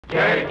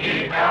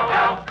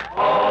Jello.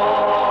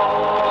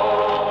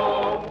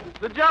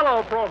 The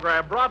Jello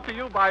program brought to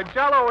you by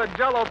Jello and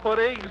Jello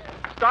Puddings,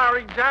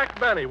 starring Jack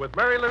Benny with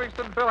Mary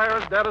Livingston, Phil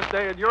Harris, Dennis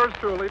Day, and yours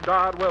truly,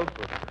 Don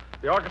Wilson.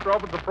 The orchestra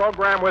opens the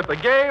program with the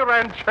Gay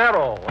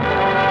Ranchero.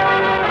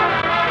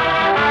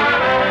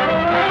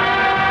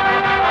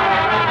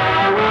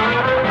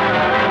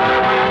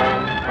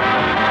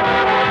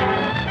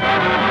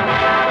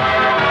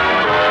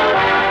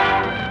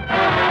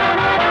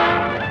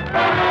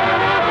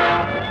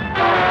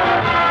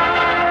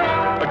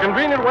 A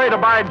convenient way to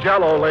buy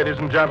Jello, ladies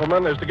and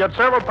gentlemen, is to get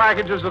several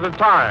packages at a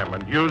time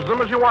and use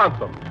them as you want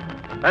them.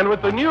 And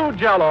with the new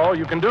Jello,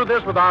 you can do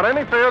this without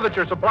any fear that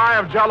your supply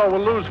of Jello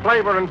will lose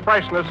flavor and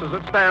freshness as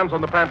it stands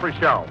on the pantry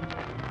shelf.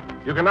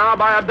 You can now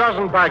buy a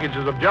dozen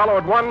packages of Jello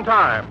at one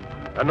time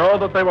and know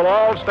that they will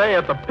all stay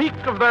at the peak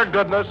of their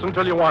goodness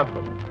until you want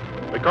them.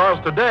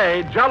 Because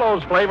today,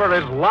 Jello's flavor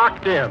is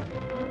locked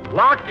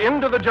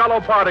into the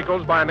Jello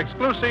particles by an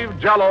exclusive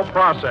Jello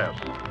process.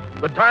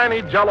 The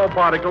tiny Jello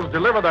particles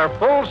deliver their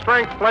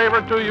full-strength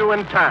flavor to you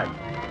intact.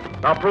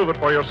 Now prove it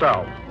for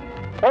yourself.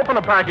 Open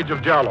a package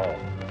of Jello.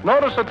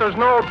 Notice that there's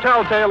no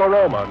telltale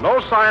aroma,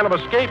 no sign of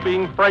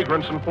escaping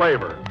fragrance and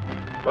flavor.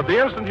 But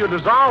the instant you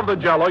dissolve the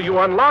Jello, you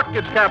unlock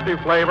its captive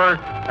flavor,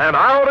 and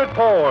out it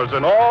pours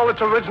in all its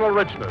original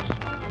richness.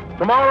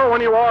 Tomorrow, when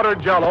you order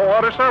Jello,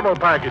 order several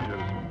packages.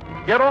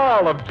 Get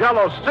all of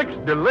Jello's 6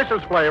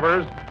 delicious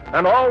flavors,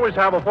 and always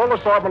have a full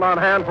assortment on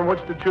hand from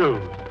which to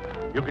choose.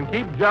 You can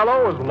keep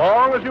Jello as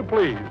long as you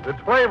please. Its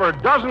flavor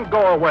doesn't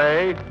go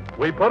away.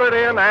 We put it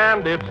in,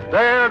 and it's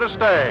there to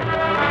stay.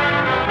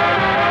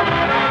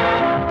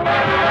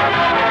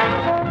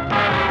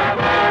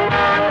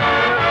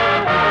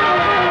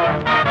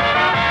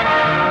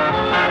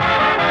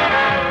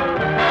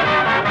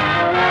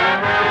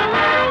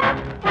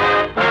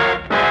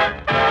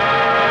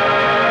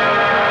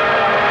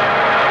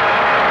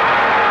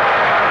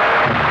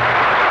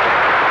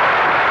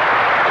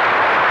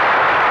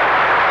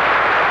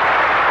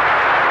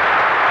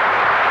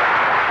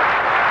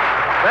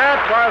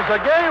 The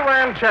Gay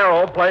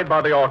Ranchero, played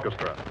by the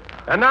orchestra.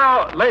 And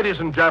now, ladies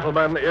and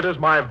gentlemen, it is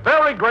my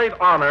very great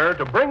honor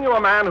to bring you a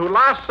man who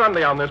last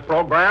Sunday on this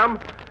program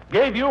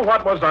gave you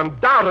what was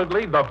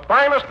undoubtedly the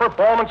finest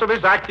performance of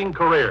his acting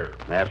career.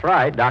 That's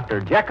right, Dr.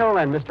 Jekyl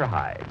and Mr.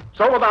 Hyde.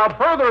 So without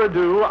further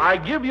ado, I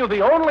give you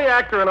the only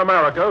actor in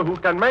America who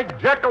can make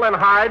Jekyll and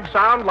Hyde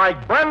sound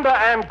like Brenda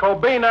and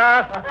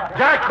Cobina,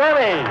 Jack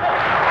Benny.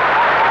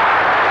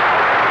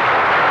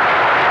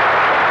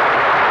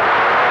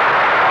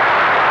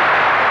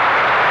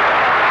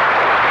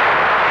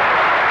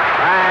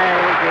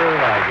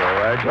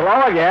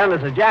 Hello again,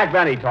 this is Jack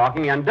Benny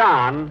talking, and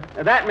Don,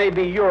 that may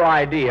be your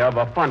idea of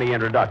a funny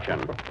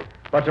introduction,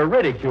 but to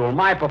ridicule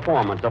my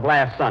performance of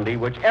last Sunday,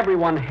 which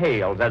everyone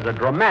hails as a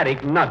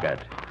dramatic nugget,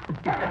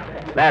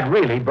 that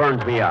really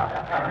burns me up.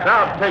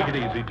 Now, take it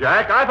easy,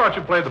 Jack. I thought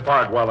you played the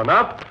part well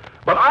enough,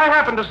 but I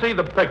happened to see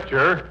the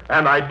picture,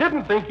 and I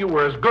didn't think you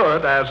were as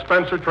good as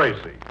Spencer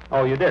Tracy.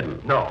 Oh, you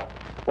didn't? No.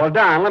 Well,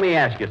 Don, let me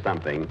ask you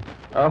something.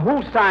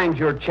 Who signs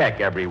your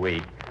check every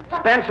week?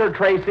 Spencer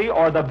Tracy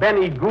or the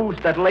Benny Goose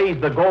that lays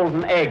the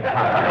golden egg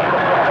company?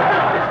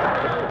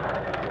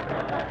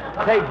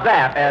 Take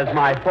that as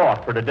my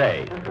thought for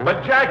today.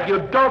 But, Jack, you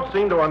don't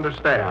seem to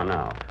understand. Oh,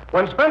 no.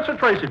 When Spencer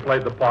Tracy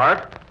played the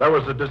part, there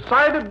was a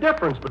decided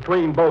difference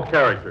between both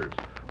characters.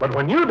 But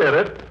when you did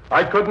it,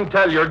 I couldn't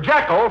tell your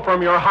Jekyll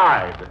from your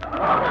Hyde.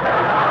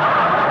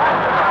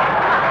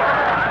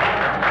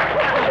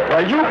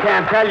 Well, you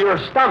can't tell your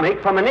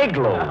stomach from an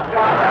igloo.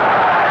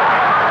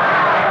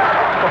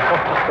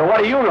 So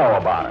what do you know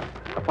about it?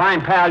 A fine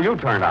pal you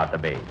turned out to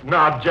be.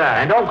 Now, Jack.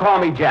 And don't call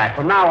me Jack.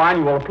 From now on,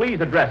 you will please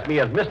address me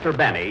as Mr.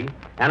 Benny,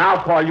 and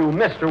I'll call you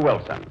Mr.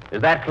 Wilson.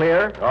 Is that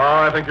clear? Oh,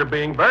 I think you're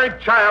being very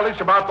childish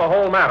about the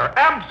whole matter.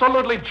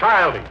 Absolutely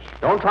childish.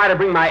 Don't try to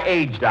bring my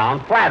age down.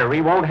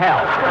 Flattery won't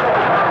help.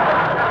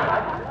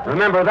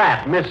 Remember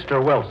that,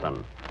 Mr.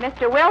 Wilson.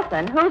 Mr.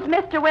 Wilson? Who's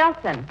Mr.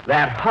 Wilson?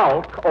 That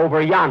hulk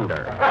over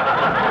yonder.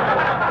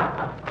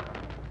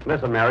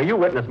 Listen, Mary, you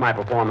witnessed my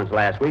performance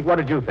last week. What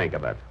did you think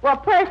of it? Well,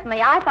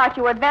 personally, I thought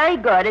you were very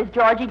good as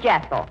Georgie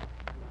Jekyll.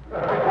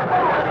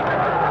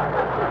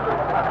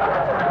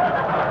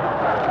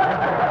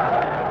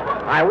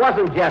 I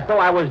wasn't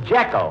Jekyll, I was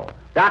Jekyll.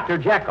 Dr.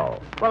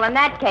 Jekyll. Well, in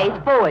that case,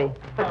 phooey.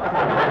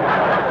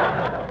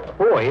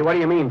 Phooey? What do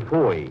you mean,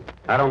 phooey?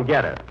 I don't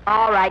get it.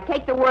 All right,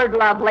 take the word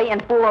lovely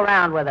and fool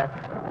around with it.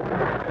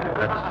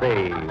 Let's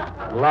see.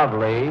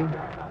 Lovely,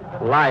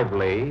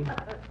 lively,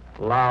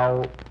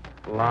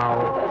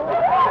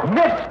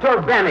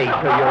 Mr. Benny to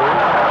you.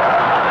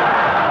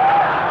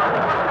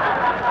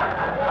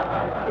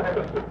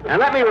 And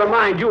let me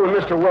remind you and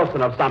Mr.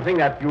 Wilson of something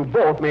that you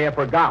both may have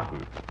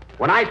forgotten.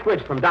 When I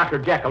switched from Dr.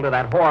 Jekyll to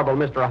that horrible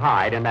Mr.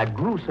 Hyde and that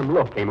gruesome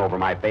look came over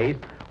my face,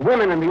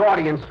 women in the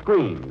audience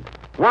screamed.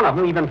 One of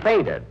them even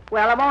fainted.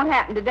 Well, it won't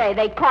happen today.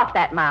 They caught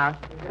that mouse.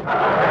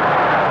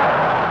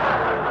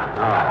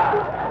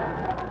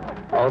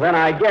 Oh, then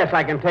I guess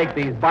I can take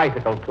these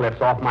bicycle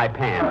clips off my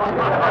pants.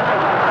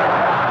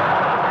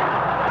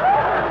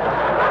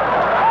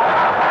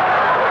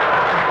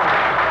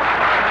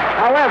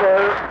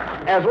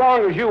 As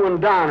long as you and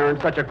Don are in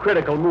such a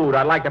critical mood,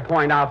 I'd like to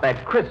point out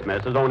that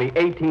Christmas is only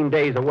 18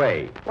 days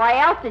away.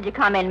 Why else did you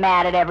come in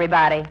mad at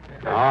everybody?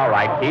 All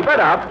right, keep it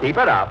up, keep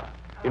it up.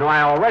 You know,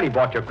 I already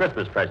bought your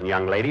Christmas present,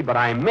 young lady, but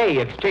I may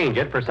exchange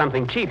it for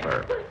something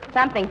cheaper.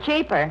 Something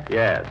cheaper?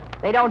 Yes.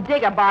 They don't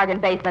dig a bargain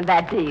basement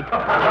that deep.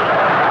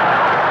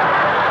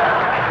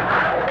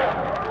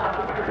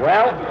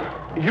 Well,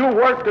 you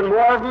worked in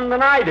more of them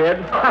than I did.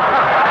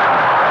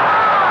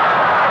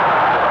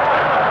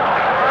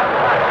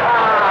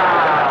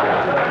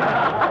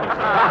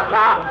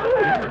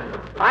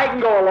 I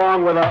can go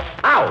along with a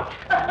ouch.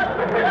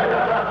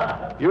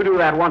 You do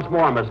that once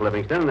more, Miss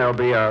Livingston, and there'll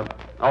be a...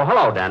 Oh,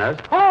 hello, Dennis.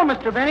 Hello,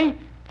 Mr. Benny.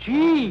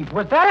 Gee,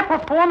 was that a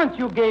performance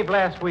you gave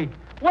last week?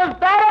 Was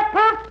that a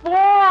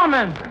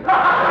performance?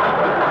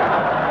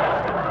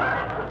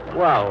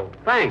 Well,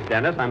 thanks,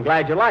 Dennis. I'm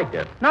glad you liked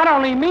it. Not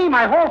only me,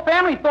 my whole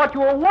family thought you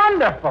were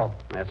wonderful.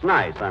 That's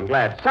nice. I'm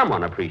glad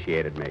someone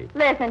appreciated me.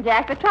 Listen,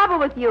 Jack, the trouble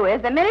with you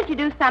is the minute you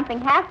do something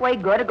halfway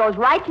good, it goes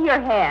right to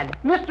your head.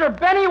 Mr.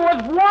 Benny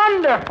was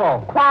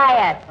wonderful.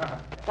 Quiet.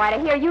 Why, to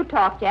hear you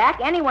talk, Jack,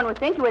 anyone would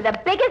think you were the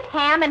biggest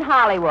ham in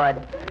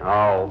Hollywood.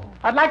 Oh.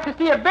 I'd like to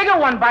see a bigger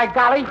one, by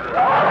golly.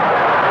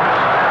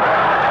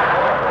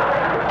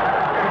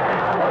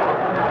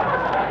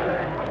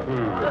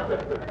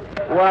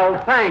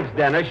 Well, thanks,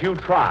 Dennis. You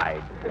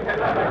tried.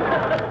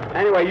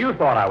 Anyway, you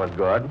thought I was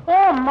good.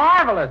 Oh,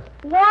 marvelous.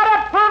 What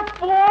a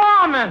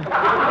performance.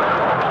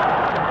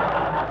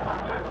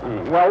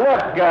 Well,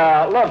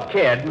 look,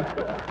 kid.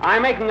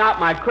 I'm making out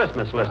my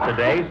Christmas list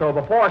today, so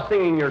before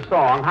singing your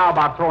song, how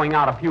about throwing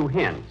out a few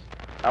hints?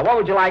 What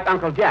would you like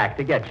Uncle Jack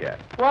to get you?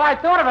 Well, I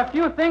thought of a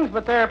few things,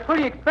 but they're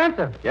pretty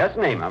expensive. Just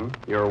name them.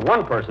 You're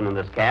one person in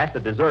this cast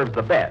that deserves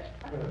the best.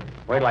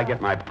 Wait till I get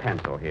my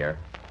pencil here.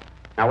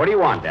 Now, what do you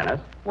want, Dennis?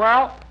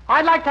 Well,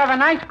 I'd like to have a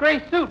nice gray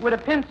suit with a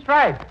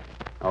pinstripe.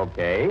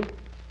 Okay.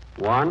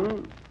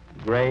 One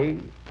gray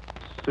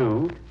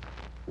suit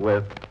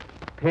with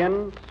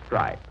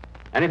pinstripe.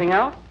 Anything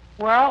else?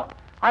 Well,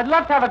 I'd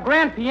love to have a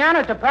grand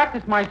piano to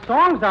practice my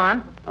songs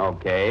on.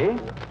 Okay.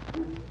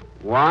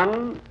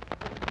 One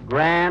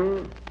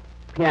grand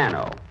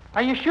piano.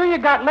 Are you sure you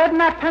got lead in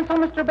that pencil,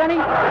 Mr. Benny?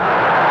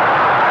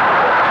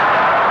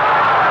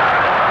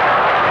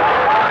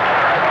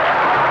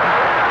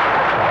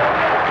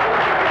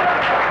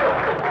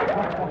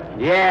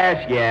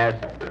 Yes.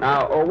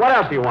 Now, what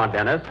else do you want,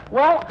 Dennis?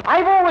 Well,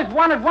 I've always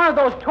wanted one of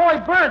those toy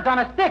birds on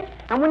a stick,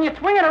 and when you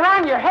swing it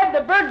around your head,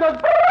 the bird goes...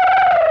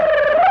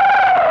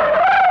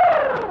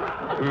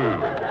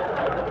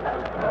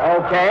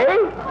 Okay.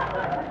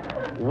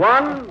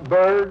 One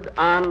bird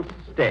on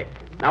stick.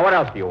 Now, what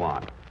else do you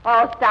want?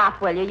 Oh, stop,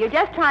 will you? You're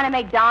just trying to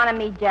make Don and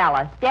me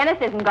jealous. Dennis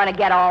isn't going to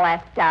get all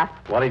that stuff.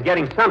 Well, he's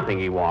getting something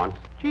he wants.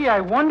 Gee, I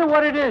wonder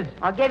what it is.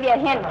 I'll give you a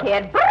hint,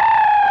 kid.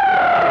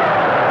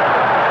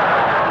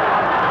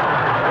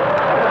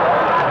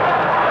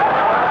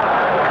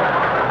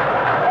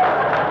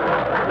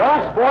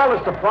 Don't spoil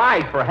the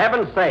surprise, for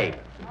heaven's sake.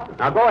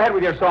 Now, go ahead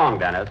with your song,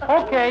 Dennis.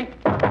 Okay.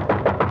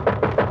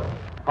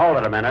 Hold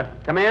it a minute.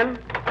 Come in.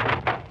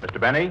 Mr.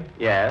 Benny,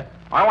 Yes.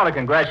 I want to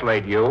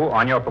congratulate you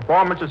on your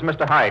performance as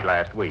Mr. Hyde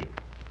last week.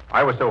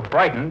 I was so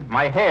frightened,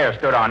 my hair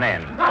stood on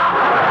end.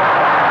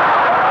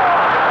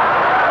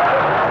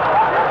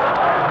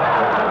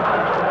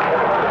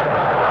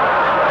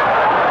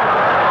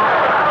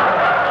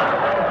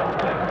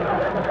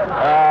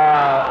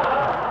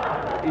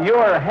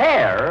 Your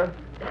hair?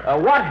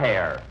 What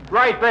hair?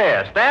 Right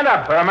there. Stand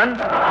up, Herman.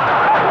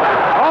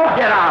 Oh,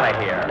 get out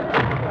of here.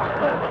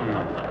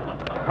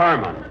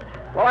 Herman.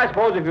 Well, I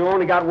suppose if you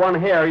only got one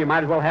hair, you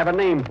might as well have a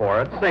name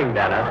for it. Sing,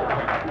 Dennis.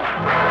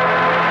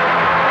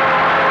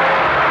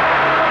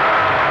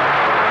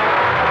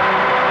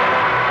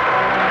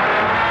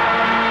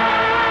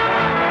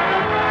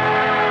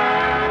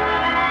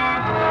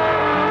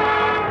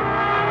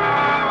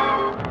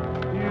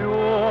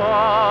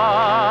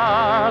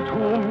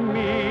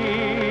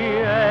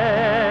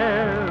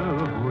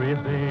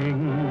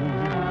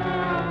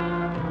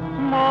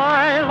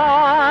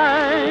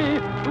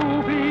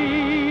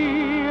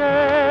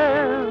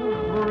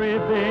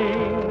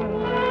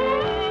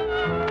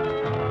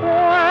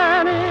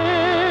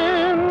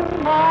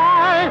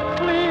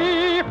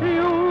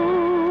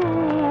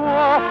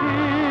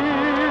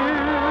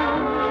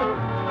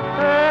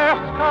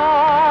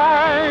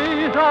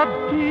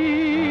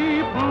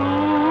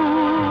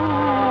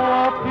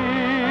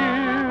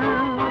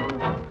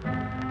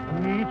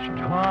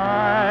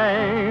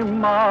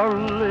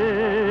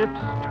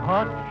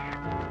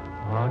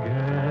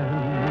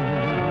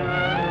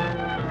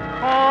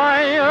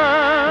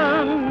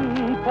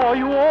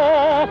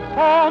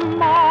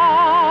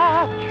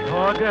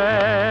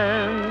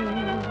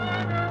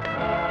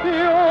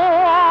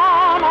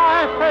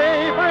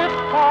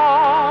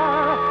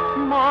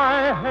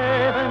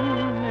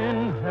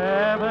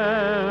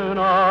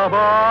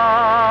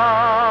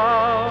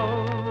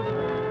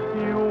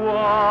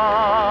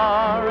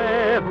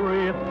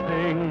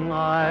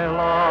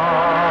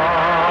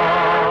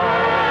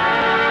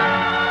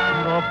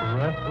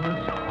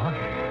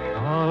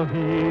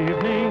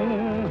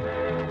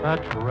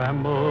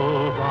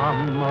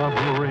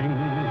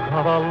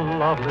 of a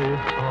lovely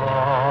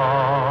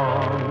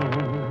song.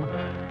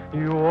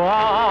 You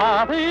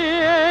are the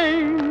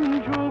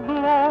angel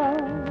glow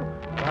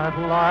that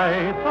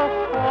lights a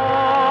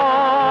star,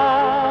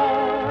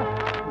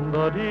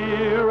 the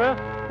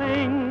dearest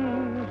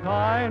things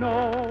I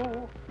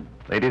know.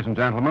 Ladies and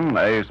gentlemen,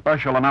 a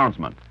special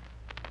announcement.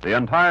 The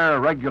entire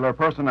regular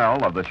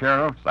personnel of the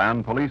sheriff's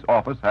and police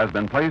office has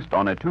been placed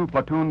on a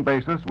 2-platoon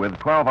basis with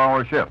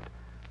 12-hour shift.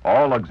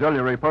 All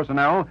auxiliary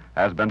personnel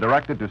has been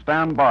directed to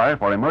stand by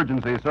for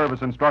emergency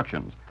service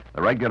instructions.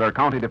 The regular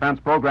county defense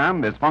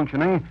program is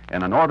functioning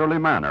in an orderly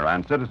manner,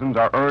 and citizens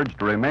are urged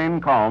to remain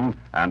calm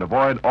and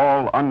avoid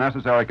all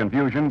unnecessary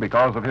confusion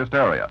because of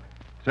hysteria.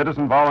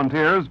 Citizen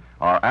volunteers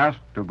are asked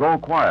to go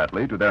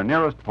quietly to their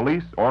nearest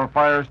police or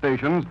fire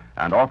stations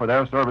and offer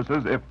their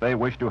services if they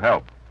wish to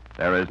help.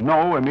 There is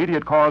no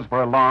immediate cause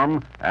for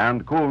alarm,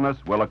 and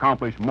coolness will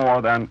accomplish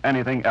more than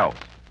anything else.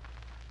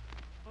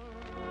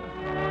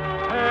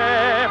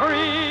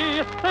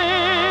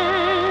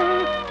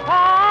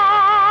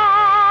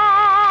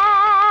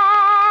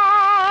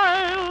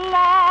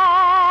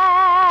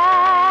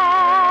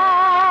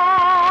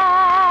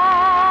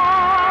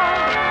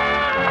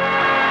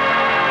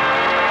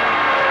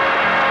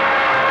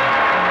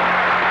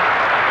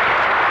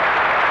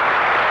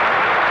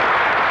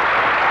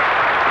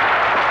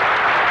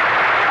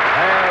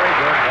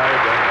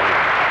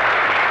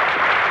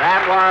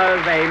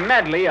 A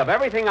medley of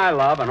Everything I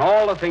Love and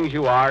All the Things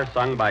You Are,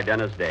 sung by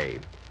Dennis Day.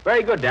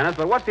 Very good, Dennis,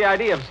 but what's the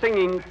idea of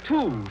singing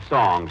 2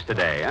 songs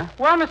today, huh?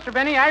 Well, Mr.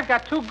 Benny, I've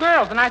got 2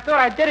 girls, and I thought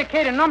I'd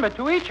dedicate a number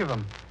to each of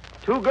them.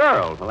 2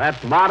 girls? Well,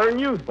 that's modern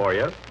youth for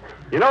you.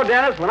 You know,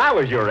 Dennis, when I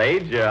was your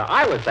age,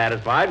 I was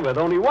satisfied with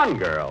only 1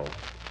 girl.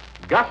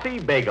 Gussie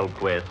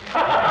Bagelquist.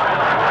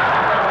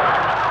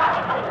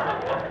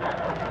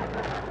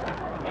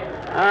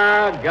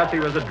 Gussie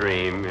was a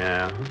dream,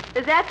 yeah.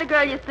 Is that the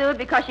girl you sued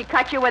because she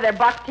cut you with her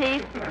buck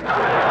teeth?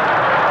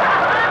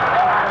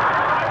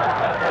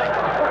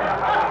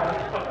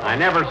 I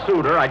never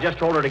sued her. I just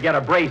told her to get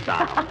a brace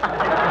on.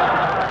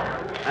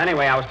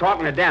 Anyway, I was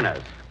talking to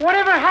Dennis.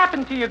 Whatever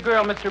happened to your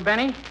girl, Mr.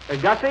 Benny?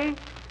 Gussie?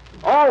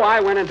 Oh,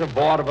 I went into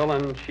vaudeville,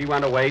 and she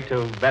went away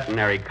to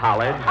veterinary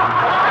college.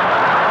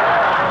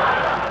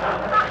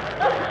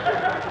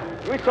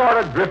 We sort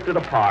of drifted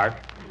apart.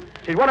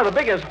 She's one of the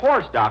biggest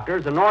horse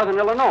doctors in northern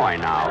Illinois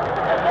now.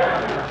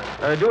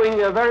 Doing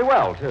very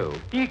well, too.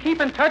 Do you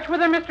keep in touch with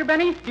her, Mr.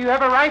 Benny? Do you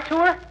ever write to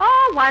her?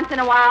 Oh, once in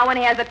a while when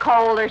he has a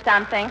cold or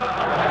something.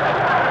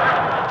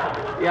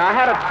 Yeah, I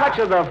had a touch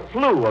of the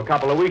flu a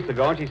couple of weeks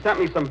ago, and she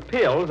sent me some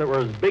pills that were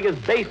as big as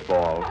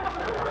baseballs.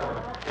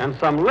 And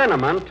some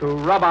liniment to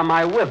rub on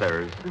my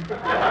withers.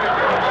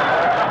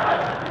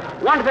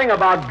 One thing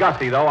about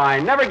Gussie, though, I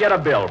never get a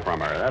bill from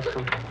her. That's...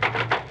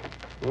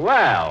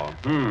 Well,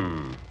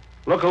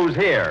 Look who's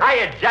here.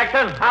 Hiya,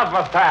 Jackson. How's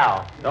my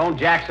pal? Don't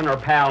Jackson or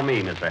pal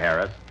me, Mr.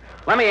 Harris.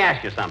 Let me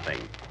ask you something.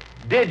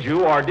 Did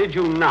you or did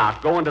you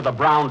not go into the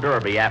Brown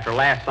Derby after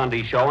last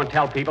Sunday's show and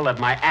tell people that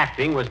my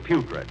acting was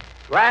putrid?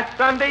 Last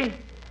Sunday?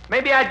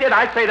 Maybe I did.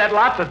 I say that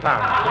lots of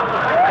times.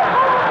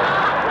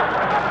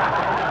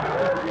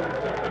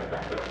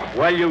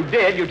 Well, you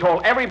did. You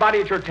told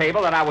everybody at your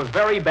table that I was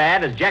very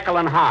bad as Jekyl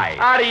and Hyde.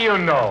 How do you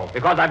know?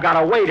 Because I've got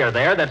a waiter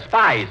there that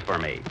spies for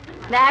me.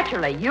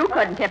 Naturally, you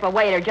couldn't tip a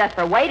waiter just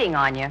for waiting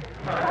on you.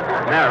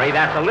 Mary,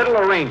 that's a little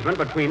arrangement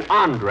between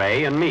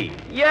Andre and me.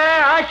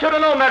 Yeah, I should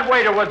have known that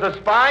waiter was a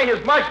spy.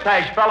 His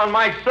mustache fell in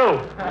my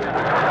soup.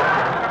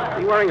 Is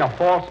he wearing a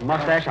false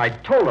mustache? I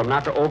told him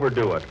not to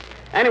overdo it.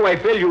 Anyway,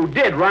 Phil, you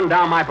did run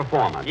down my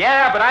performance.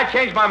 Yeah, but I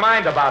changed my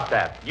mind about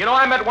that. You know,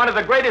 I met one of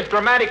the greatest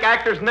dramatic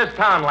actors in this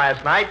town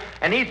last night,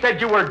 and he said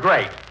you were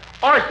great.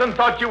 Orson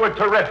thought you were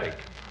terrific.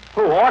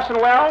 Who, Orson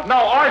Welles? No,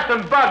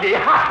 Orson Buggy.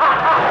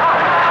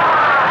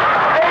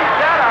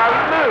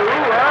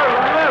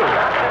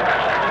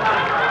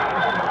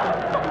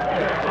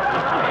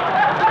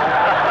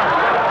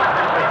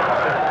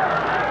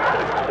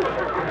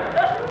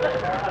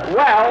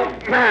 Well,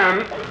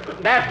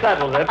 that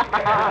settles it.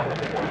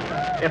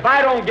 If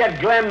I don't get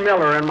Glenn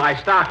Miller in my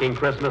stocking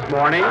Christmas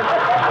morning,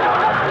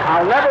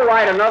 I'll never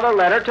write another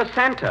letter to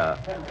Santa.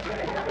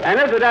 And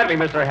incidentally,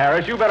 Mr.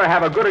 Harris, you better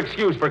have a good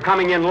excuse for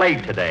coming in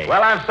late today.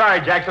 Well, I'm sorry,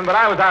 Jackson, but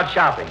I was out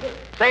shopping.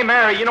 Say,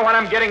 Mary, you know what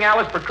I'm getting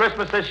Alice for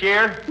Christmas this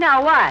year?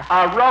 No, what?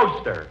 A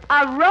roaster.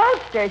 A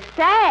roaster,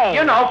 say.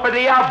 You know, for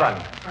the oven.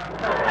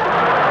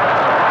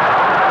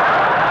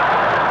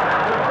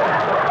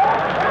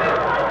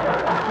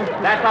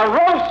 That's a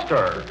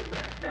roaster.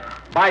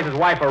 Buys his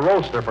wife a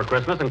roaster for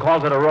Christmas and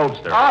calls it a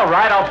roadster. All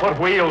right, I'll put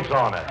wheels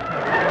on it.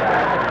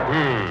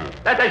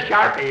 That's a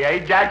Sharpie, eh,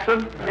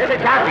 Jackson? It's a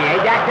Sharpie,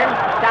 eh, Jackson?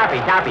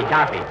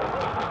 Sharpie.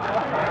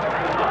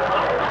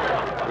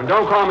 And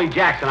don't call me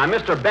Jackson. I'm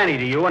Mr. Benny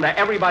to you and to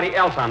everybody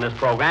else on this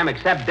program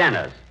except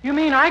Dennis. You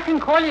mean I can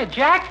call you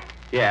Jack?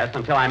 Yes,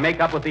 until I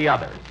make up with the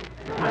others.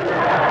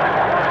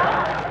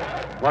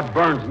 What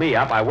burns me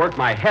up, I worked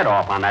my head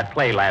off on that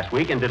play last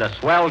week and did a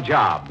swell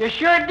job. You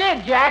sure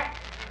did, Jack.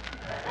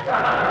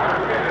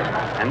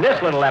 And this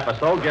little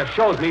episode just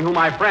shows me who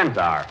my friends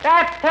are.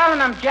 That's telling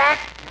them, Jack.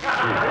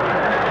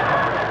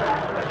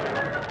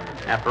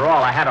 After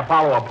all, I had to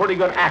follow a pretty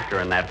good actor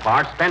in that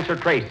part, Spencer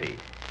Tracy.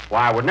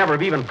 Why, I would never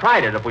have even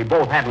tried it if we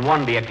both hadn't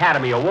won the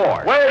Academy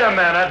Award. Wait a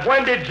minute.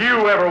 When did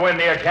you ever win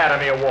the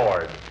Academy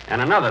Award?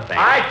 And another thing.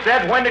 I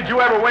said, when did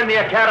you ever win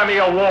the Academy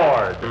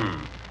Award?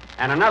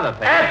 And another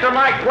thing. Answer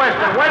my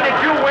question. When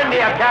did you win the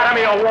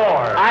Academy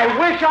Award? I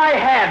wish I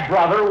had,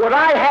 brother. Would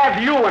I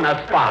have you in a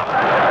spot?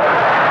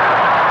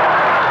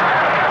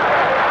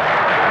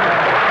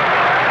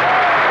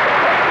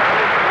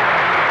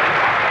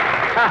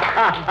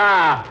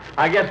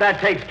 I guess that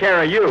takes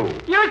care of you.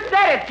 You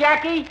said it,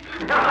 Jackie.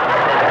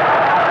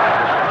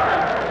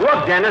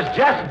 Look, Dennis,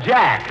 just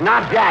Jack,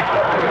 not Jackie.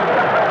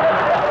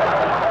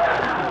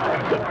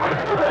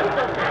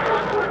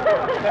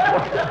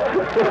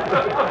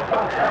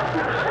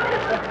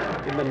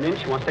 Give him an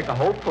inch, he wants to take a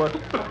whole foot.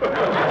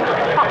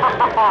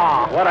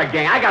 What a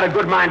gang. I got a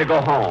good mind to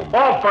go home.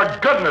 Oh, for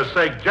goodness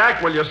sake,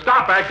 Jack, will you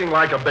stop acting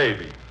like a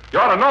baby? You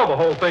ought to know the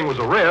whole thing was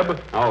a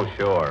rib. Oh,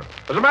 sure.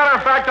 As a matter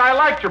of fact, I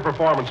liked your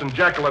performance in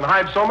Jekyll and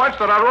Hyde so much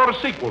that I wrote a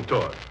sequel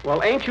to it.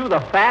 Well, ain't you the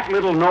fat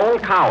little Noel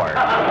coward?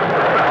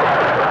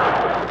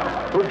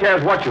 Who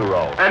cares what you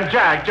wrote? And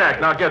Jack,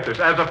 now get this.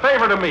 As a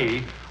favor to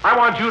me, I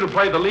want you to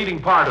play the leading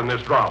part in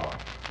this drama.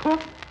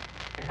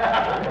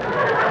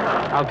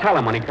 I'll tell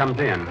him when he comes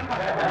in.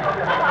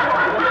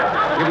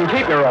 You can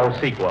keep your old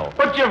sequel.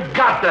 But you've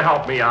got to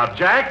help me out,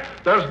 Jack.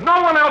 There's no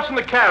one else in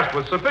the cast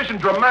with sufficient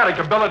dramatic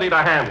ability to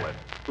handle it.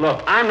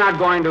 Look, I'm not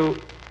going to...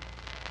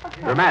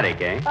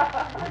 Dramatic, eh?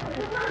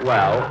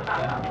 Well,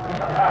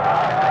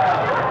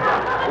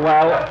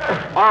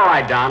 all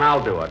right, Don,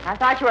 I'll do it. I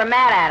thought you were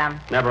mad at him.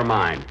 Never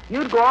mind.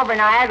 You'd go over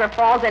Niagara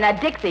Falls in a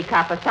Dixie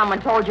cup if someone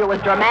told you it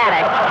was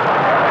dramatic.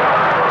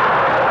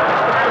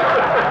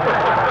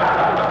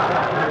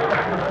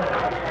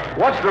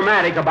 What's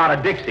dramatic about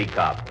a Dixie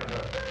cup?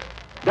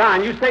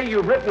 Don, you say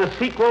you've written a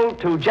sequel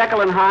to Jekyll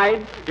and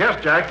Hyde? Yes,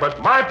 Jack,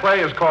 but my play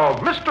is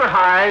called Mr.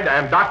 Hyde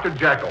and Dr.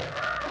 Jekyll.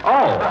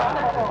 Oh,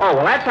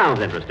 well, that sounds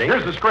interesting.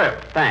 Here's the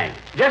script. Thanks.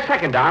 Just a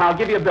second, Don. I'll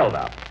give you a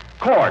build-up.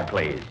 Chord,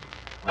 please.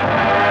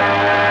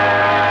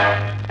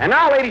 And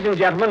now, ladies and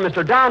gentlemen,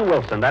 Mr. Don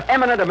Wilson, that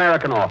eminent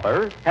American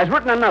author, has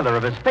written another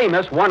of his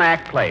famous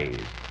one-act plays.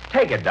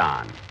 Take it,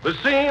 Don. The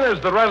scene is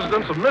the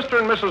residence of Mr.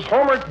 and Mrs.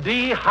 Homer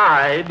D.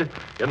 Hyde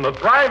in the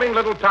thriving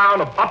little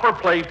town of Upper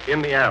Plate,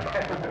 Indiana.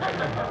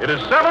 It is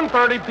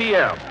 7:30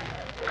 p.m.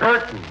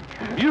 Curtain,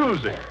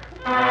 music.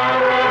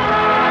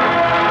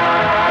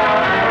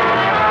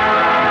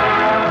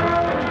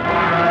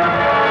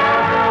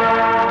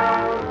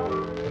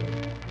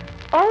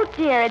 Oh,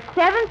 dear, it's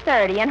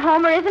 7:30 and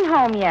Homer isn't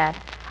home yet.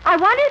 I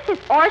wonder if his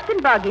horse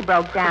and buggy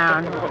broke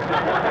down.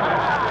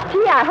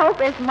 Gee, I hope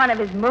it isn't one of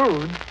his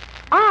moods.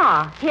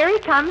 Ah, here he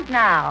comes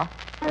now.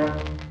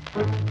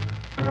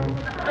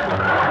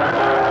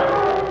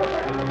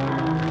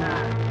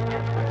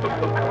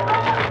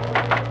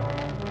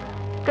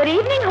 Good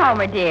evening,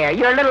 Homer, dear.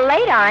 You're a little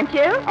late, aren't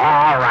you?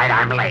 All right,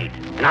 I'm late.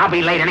 And I'll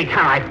be late any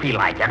time I feel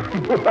like it.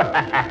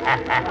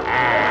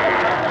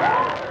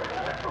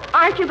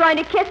 Aren't you going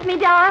to kiss me,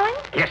 darling?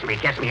 Kiss me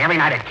every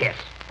night a kiss.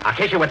 I'll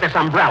kiss you with this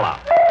umbrella.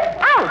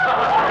 Ouch!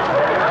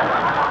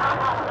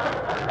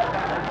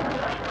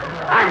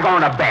 I'm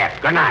going to bed.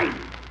 Good night.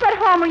 But,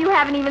 Homer, you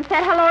haven't even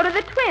said hello to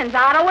the twins,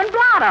 Otto and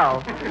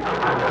Blotto.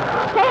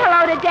 Say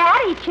hello to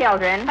Daddy,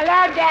 children.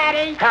 Hello,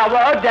 Daddy.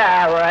 Hello,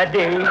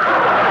 Daddy.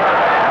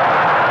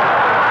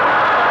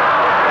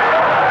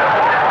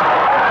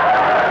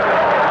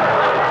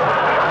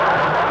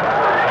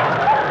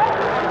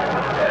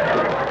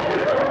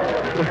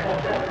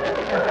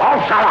 Oh,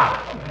 shut up.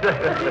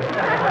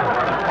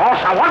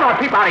 Also, one more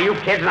peep out of you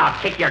kids, and I'll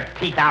kick your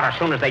teeth out as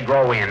soon as they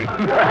grow in.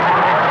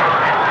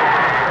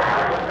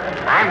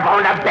 I'm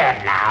going to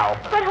bed now.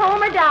 But,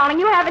 Homer, darling,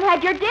 you haven't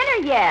had your dinner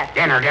yet.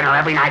 Dinner,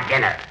 every night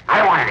dinner. I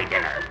don't want any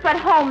dinner. But,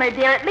 Homer,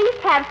 dear, at least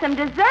have some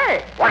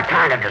dessert. What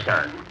kind of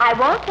dessert? I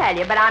won't tell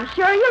you, but I'm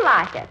sure you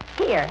like it.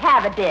 Here,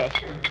 have a dish.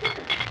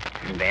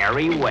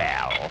 Very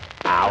well.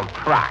 I'll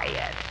try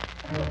it.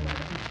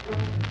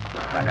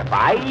 But if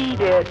I eat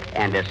it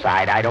and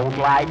decide I don't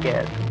like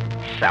it,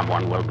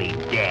 someone will be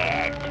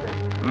dead.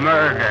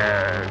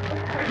 Murdered.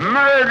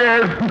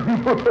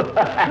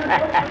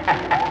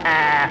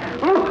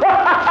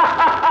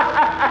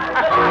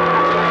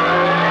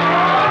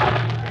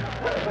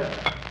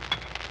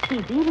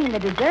 He's eating the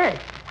dessert.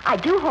 I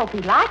do hope he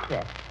likes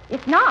it.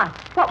 If not,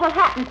 what will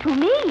happen to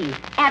me,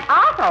 and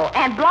Otto,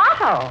 and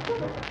Blotto?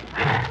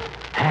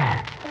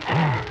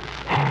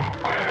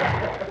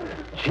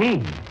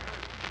 Gee.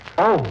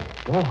 Oh,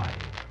 boy.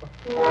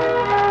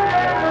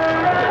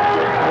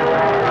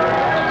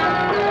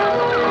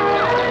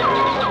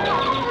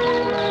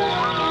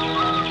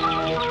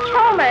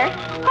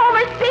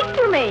 Homer, speak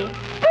to me.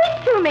 Speak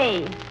to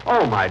me.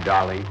 Oh, my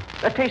darling.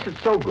 That tasted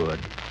so good.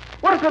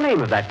 What is the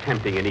name of that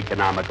tempting and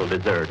economical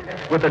dessert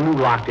with a new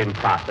locked-in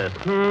process?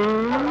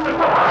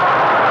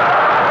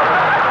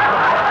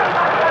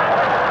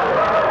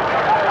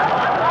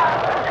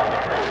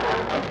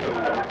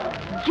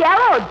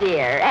 Jell-O,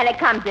 dear, and it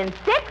comes in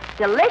 6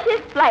 delicious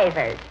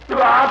flavors.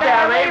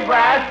 Strawberry,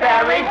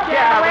 raspberry,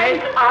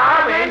 cherry,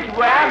 orange,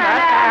 lemon,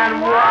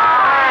 and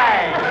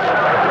wine.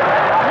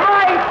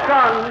 My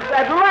sons,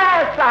 at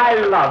last I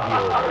love you.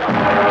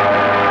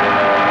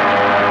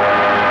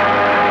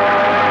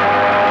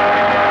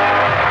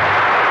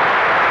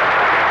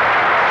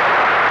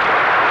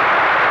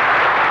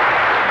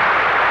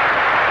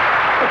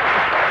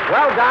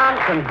 Well, Don,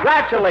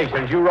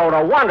 congratulations. You wrote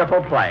a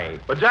wonderful play.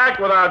 But, Jack,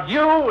 without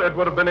you, it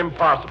would have been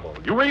impossible.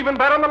 You were even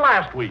better than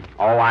last week.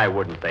 Oh, I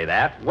wouldn't say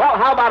that. Well,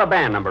 how about a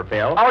band number,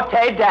 Phil?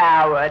 Okay,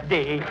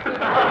 Dowdy.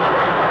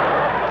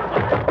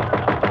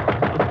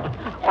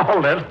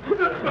 Hold it.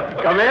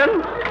 Come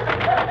in.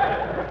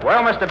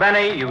 Well, Mr.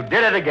 Benny, you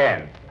did it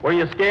again. Were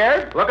you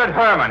scared? Look at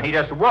Herman. He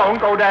just won't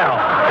go down.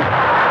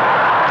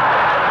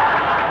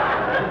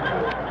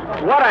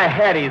 What a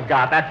head he's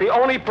got. That's the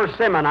only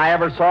persimmon I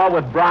ever saw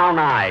with brown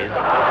eyes.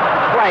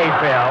 Play,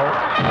 Phil.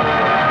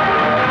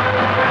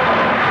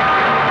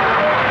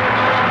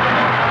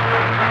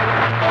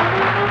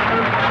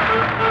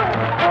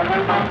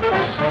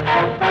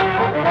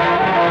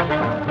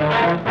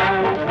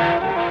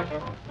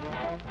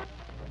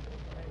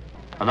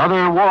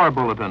 Another war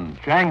bulletin.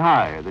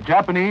 Shanghai. The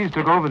Japanese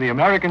took over the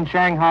American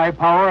Shanghai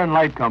Power and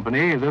Light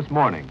Company this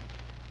morning.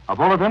 A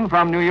bulletin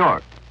from New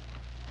York.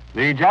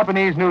 The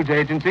Japanese news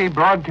agency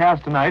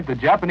broadcast tonight the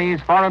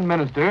Japanese Foreign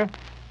Minister,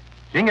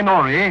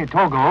 Shigenori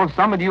Togo,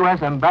 summoned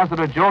U.S.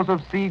 Ambassador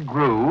Joseph C.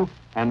 Grew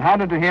and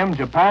handed to him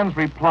Japan's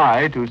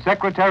reply to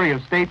Secretary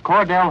of State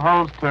Cordell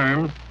Hull's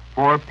terms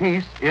for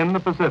peace in the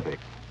Pacific.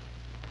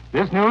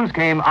 This news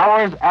came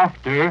hours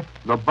after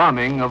the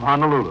bombing of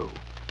Honolulu.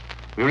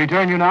 We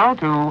return you now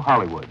to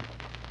Hollywood.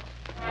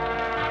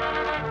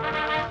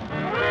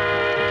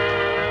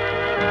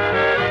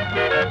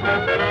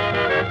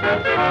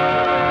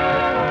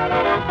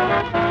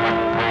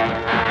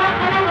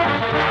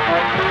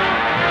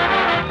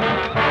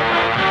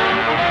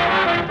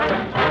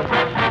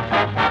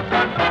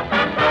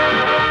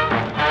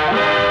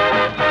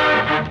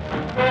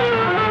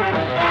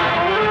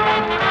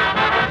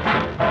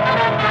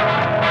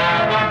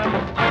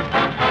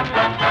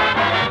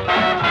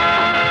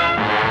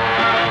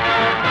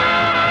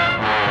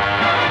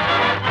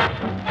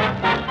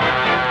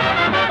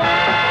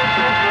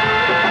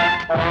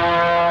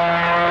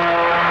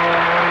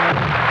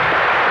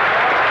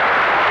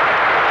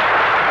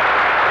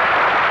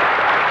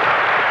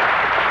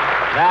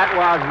 That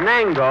was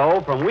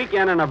Nango from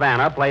Weekend in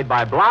Havana, played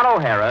by Blotto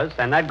Harris,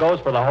 and that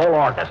goes for the whole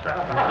orchestra.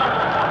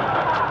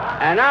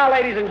 And now,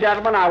 ladies and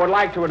gentlemen, I would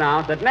like to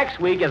announce that next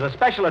week is a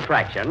special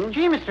attraction.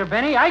 Gee, Mr.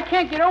 Benny, I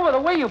can't get over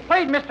the way you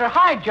played Mr.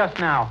 Hyde just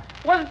now.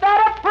 Was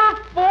that a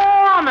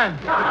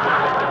performance?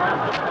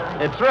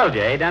 It thrilled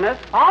you, eh, Dennis?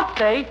 I'll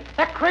say.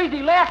 That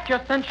crazy laugh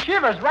just sent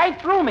shivers right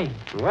through me.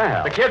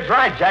 Well. The kid's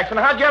right, Jackson.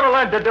 How'd you ever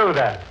learn to do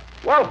that?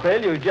 Well,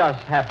 Phil, you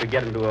just have to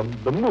get into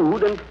the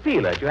mood and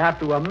feel it. You have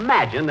to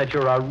imagine that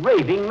you're a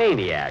raving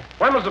maniac.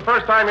 When was the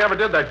first time you ever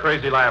did that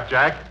crazy laugh,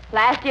 Jack?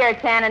 Last year at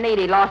Santa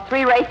Anita, he lost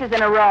 3 races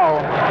in a row.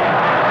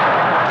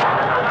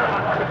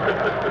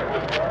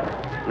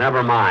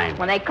 Never mind.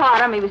 When they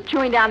caught him, he was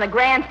chewing down the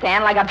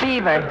grandstand like a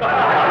beaver.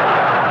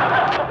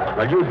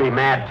 Well, you'd be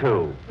mad,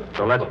 too.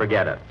 So let's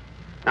forget it.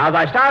 Now, as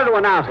I started to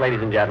announce,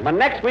 ladies and gentlemen,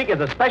 next week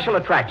is a special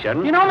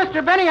attraction. You know,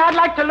 Mr. Benny, I'd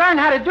like to learn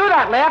how to do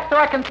that laugh so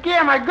I can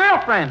scare my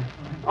girlfriend.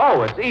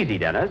 Oh, it's easy,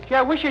 Dennis. Gee,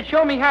 I wish you'd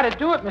show me how to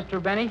do it,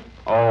 Mr. Benny.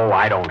 Oh,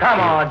 I don't Come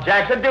see it. on,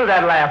 Jackson. Do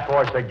that laugh for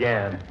us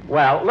again.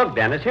 Well, look,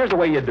 Dennis, here's the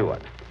way you do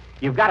it.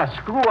 You've got to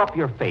screw up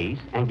your face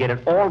and get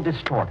it all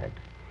distorted.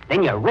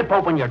 Then you rip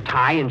open your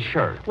tie and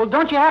shirt. Well,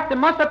 don't you have to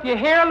muss up your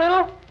hair a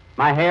little?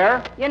 My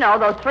hair? You know,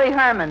 those 3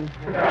 Hermans.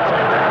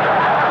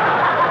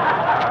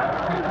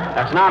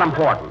 That's not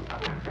important.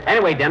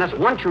 Anyway, Dennis,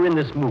 once you're in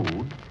this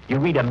mood, you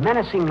read a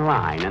menacing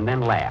line and then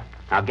laugh.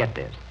 Now, get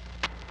this.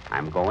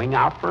 I'm going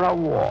out for a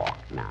walk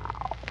now.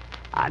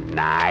 A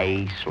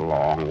nice,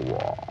 long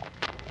walk.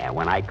 And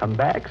when I come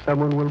back,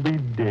 someone will be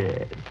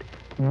dead.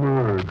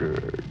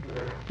 Murdered.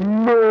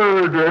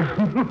 Murdered.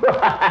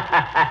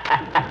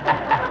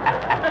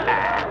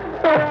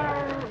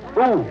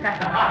 Ooh. What's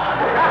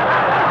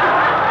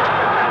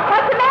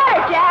the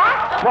matter,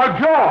 Jack? My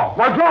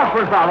jaw's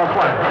been out of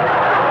place.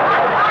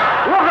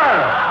 Look at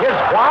it. His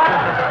what?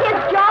 His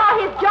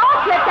jaw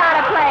slipped out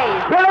of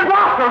place. Get a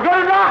doctor.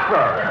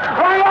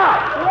 Hurry up.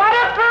 What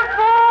a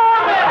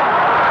performance!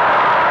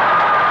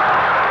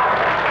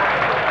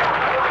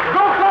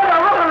 Don't say that.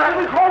 Look at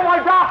it. Call my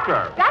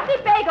doctor. Gussie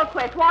Bagel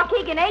Quist,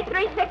 Waukegan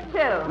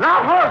 8362.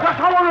 Now, hurry. Just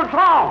hold on the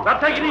phone. Now,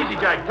 take it easy,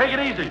 Jack. Take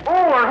it easy.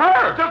 Oh, it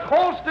hurts. Just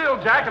hold still,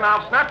 Jack, and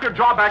I'll snap your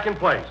jaw back in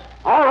place.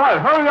 All right.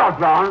 Hurry up,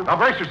 John. Now,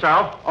 brace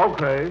yourself.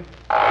 Okay.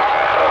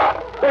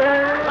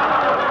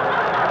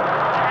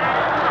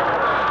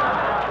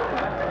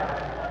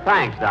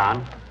 Thanks,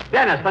 Don.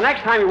 Dennis, the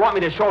next time you want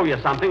me to show you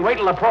something, wait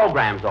till the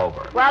program's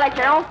over. Well, it's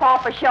your own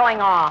fault for showing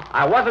off.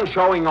 I wasn't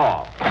showing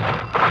off.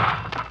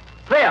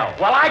 Phil,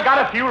 well, I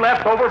got a few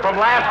left over from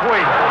last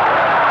week.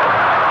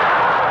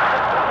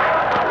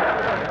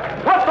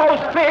 Put those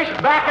fish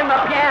back in the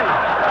piano.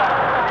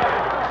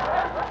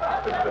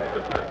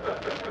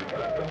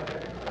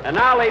 And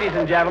now, ladies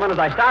and gentlemen, as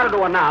I started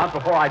to announce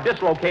before I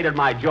dislocated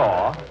my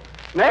jaw,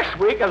 next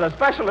week as a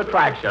special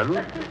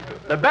attraction,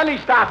 the Benny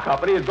Stock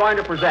Company is going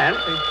to present...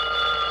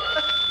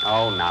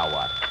 Oh, now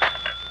what?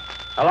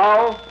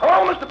 Hello?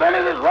 Hello, Mr. Benny.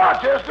 This is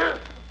Rochester.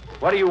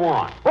 What do you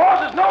want?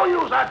 Boss, it's no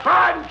use. I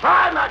tried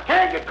and I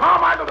can't get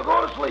Carmichael to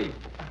go to sleep.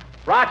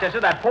 Rochester,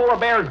 that polar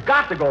bear's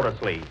got to go to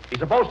sleep. He's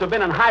supposed to have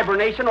been in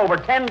hibernation over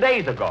 10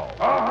 days ago.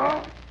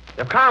 Uh-huh.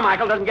 If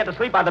Carmichael doesn't get to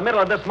sleep by the middle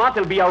of this month,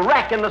 he'll be a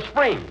wreck in the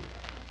spring.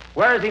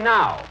 Where is he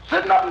now?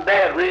 Sitting up in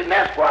bed reading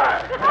Esquire.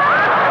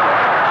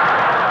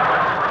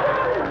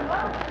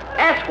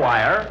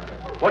 Esquire?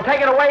 Well,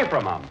 take it away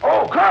from him.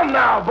 Oh, come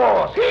now,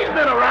 boss. He's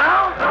been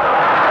around.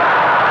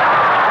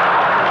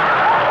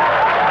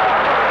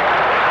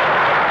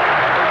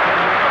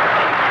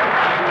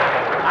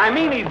 I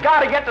mean, he's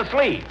got to get to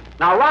sleep.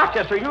 Now,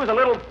 Rochester, use a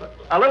little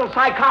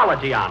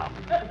psychology on him.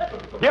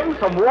 Give him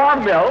some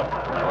warm milk.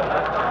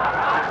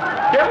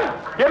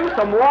 Give him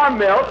some warm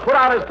milk, put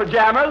on his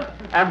pajamas,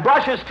 and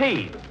brush his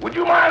teeth. Would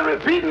you mind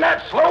repeating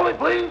that slowly,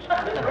 please?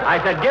 I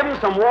said give him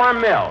some warm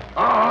milk.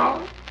 Uh-huh.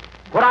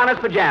 Put on his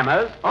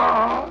pajamas.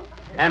 Uh-huh.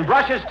 And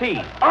brush his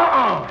teeth.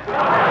 Uh-uh.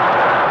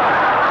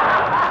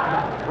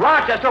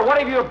 Rochester, what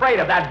are you afraid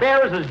of? That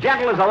bear is as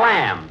gentle as a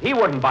lamb. He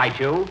wouldn't bite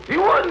you. He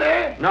wouldn't,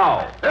 eh?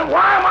 No. Then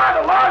why am I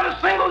the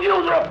largest single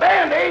user of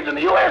Band-Aids in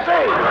the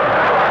USA?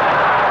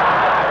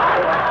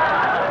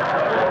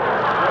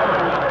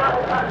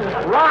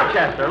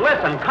 Rochester,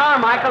 listen,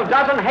 Carmichael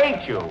doesn't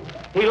hate you.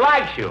 He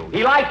likes you.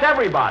 He likes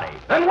everybody.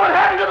 Then what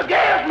happened to the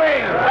gas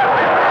man?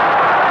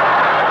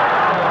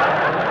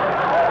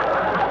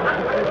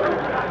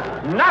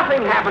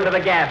 Nothing happened to the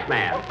gas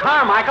man.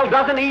 Carmichael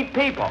doesn't eat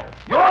people.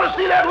 You ought to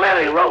see that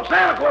letter he wrote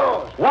Santa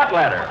Claus. What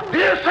letter?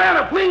 Dear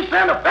Santa, please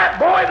send a fat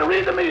boy to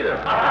read the meter.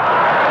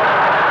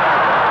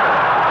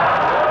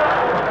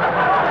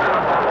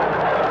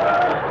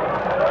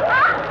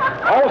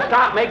 Oh,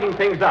 stop making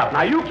things up.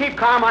 Now, you keep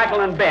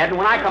Carmichael in bed, and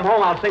when I come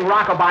home, I'll sing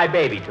Rock-a-Bye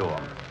Baby to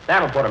him.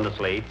 That'll put him to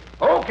sleep.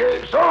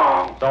 Okay, so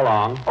long. So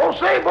long. Oh,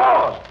 say,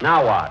 boss.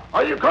 Now what?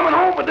 Are you coming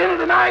home for dinner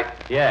tonight?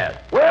 Yes.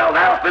 Well,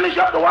 that'll finish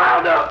up the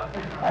wild duck.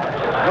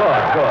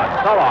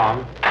 Good. So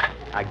long.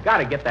 I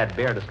gotta get that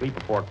bear to sleep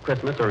before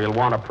Christmas, or he'll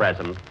want a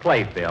present.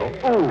 Play, Phil.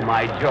 Ooh,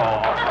 my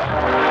jaw.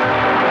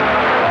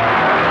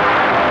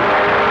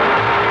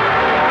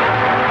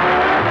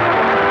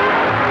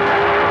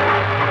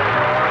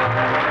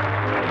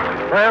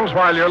 Friends,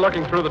 while you're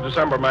looking through the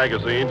December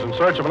magazines in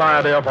search of an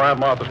idea for Aunt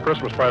Martha's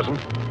Christmas present,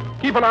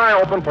 keep an eye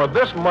open for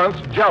this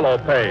month's Jell-O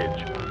page.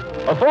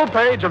 A full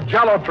page of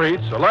Jell-O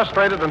treats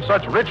illustrated in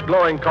such rich,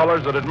 glowing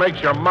colors that it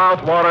makes your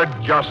mouth water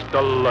just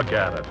to look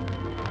at it.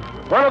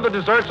 One of the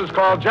desserts is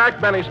called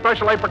Jack Benny's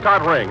Special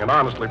Apricot Ring, and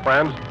honestly,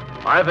 friends,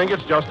 I think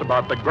it's just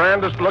about the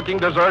grandest-looking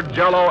dessert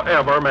Jell-O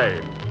ever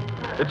made.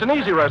 It's an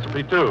easy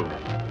recipe, too.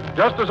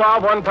 Just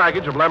dissolve one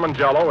package of lemon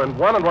Jell-O in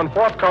 1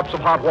 1/4 cups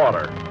of hot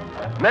water.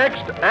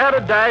 Next, add a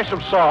dash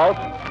of salt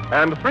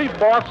and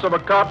 3/4 of a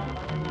cup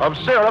of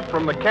syrup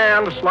from the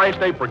canned sliced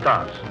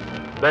apricots.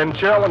 Then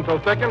chill until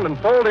thickened and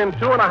fold in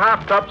 2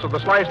 1/2 cups of the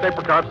sliced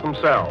apricots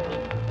themselves.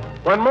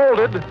 When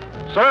molded,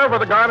 serve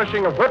with a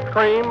garnishing of whipped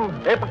cream,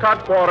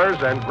 apricot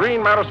quarters, and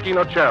green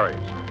maraschino cherries.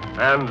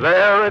 And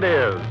there it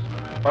is,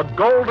 a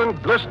golden,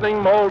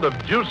 glistening mold of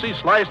juicy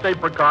sliced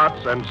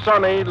apricots and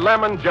sunny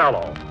lemon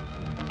Jell-O.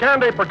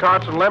 Canned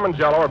apricots and lemon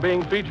Jell-O are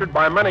being featured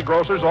by many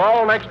grocers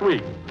all next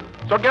week.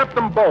 So get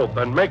them both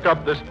and make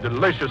up this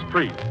delicious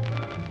treat.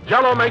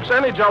 Jell-O makes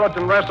any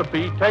gelatin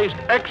recipe taste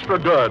extra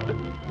good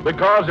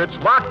because its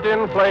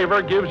locked-in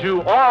flavor gives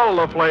you all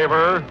the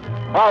flavor,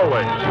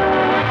 always.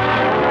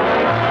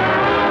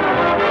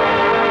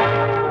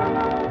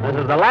 This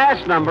is the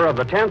last number of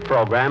the 10th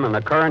program in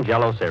the current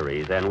Jell-O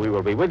series, and we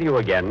will be with you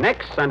again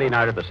next Sunday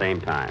night at the same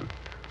time.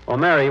 Well,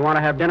 Mary, you want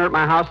to have dinner at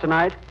my house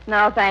tonight?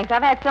 No, thanks.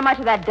 I've had so much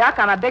of that duck,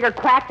 I'm a bigger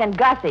quack than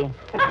Gussie.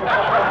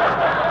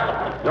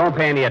 Don't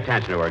pay any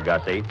attention to her,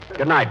 Gussie.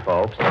 Good night,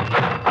 folks.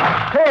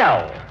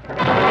 Phil!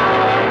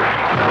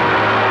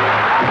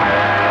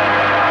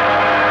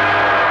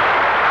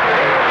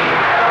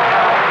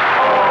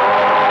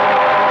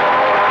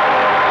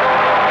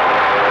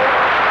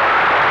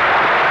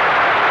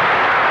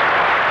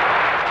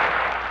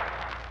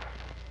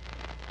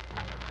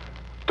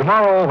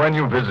 Tomorrow, when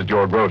you visit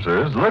your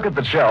grocer's, look at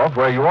the shelf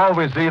where you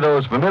always see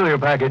those familiar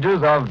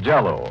packages of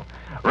Jell-O.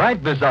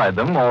 Right beside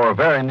them, or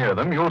very near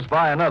them, you'll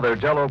spy another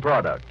Jell-O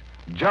product.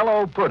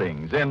 Jell-O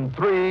puddings in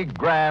 3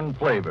 grand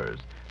flavors: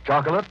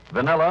 chocolate,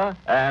 vanilla,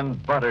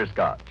 and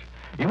butterscotch.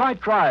 You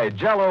might try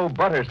Jell-O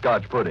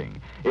butterscotch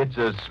pudding. It's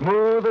as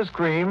smooth as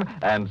cream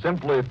and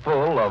simply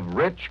full of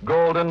rich,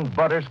 golden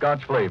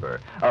butterscotch flavor.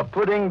 A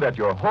pudding that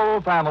your whole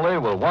family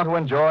will want to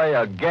enjoy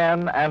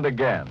again and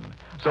again.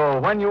 So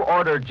when you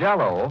order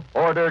Jell-O,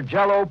 order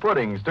Jell-O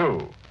puddings,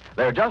 too.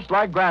 They're just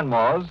like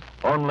Grandma's,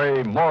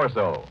 only more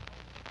so.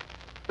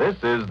 This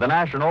is the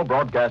National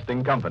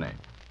Broadcasting Company.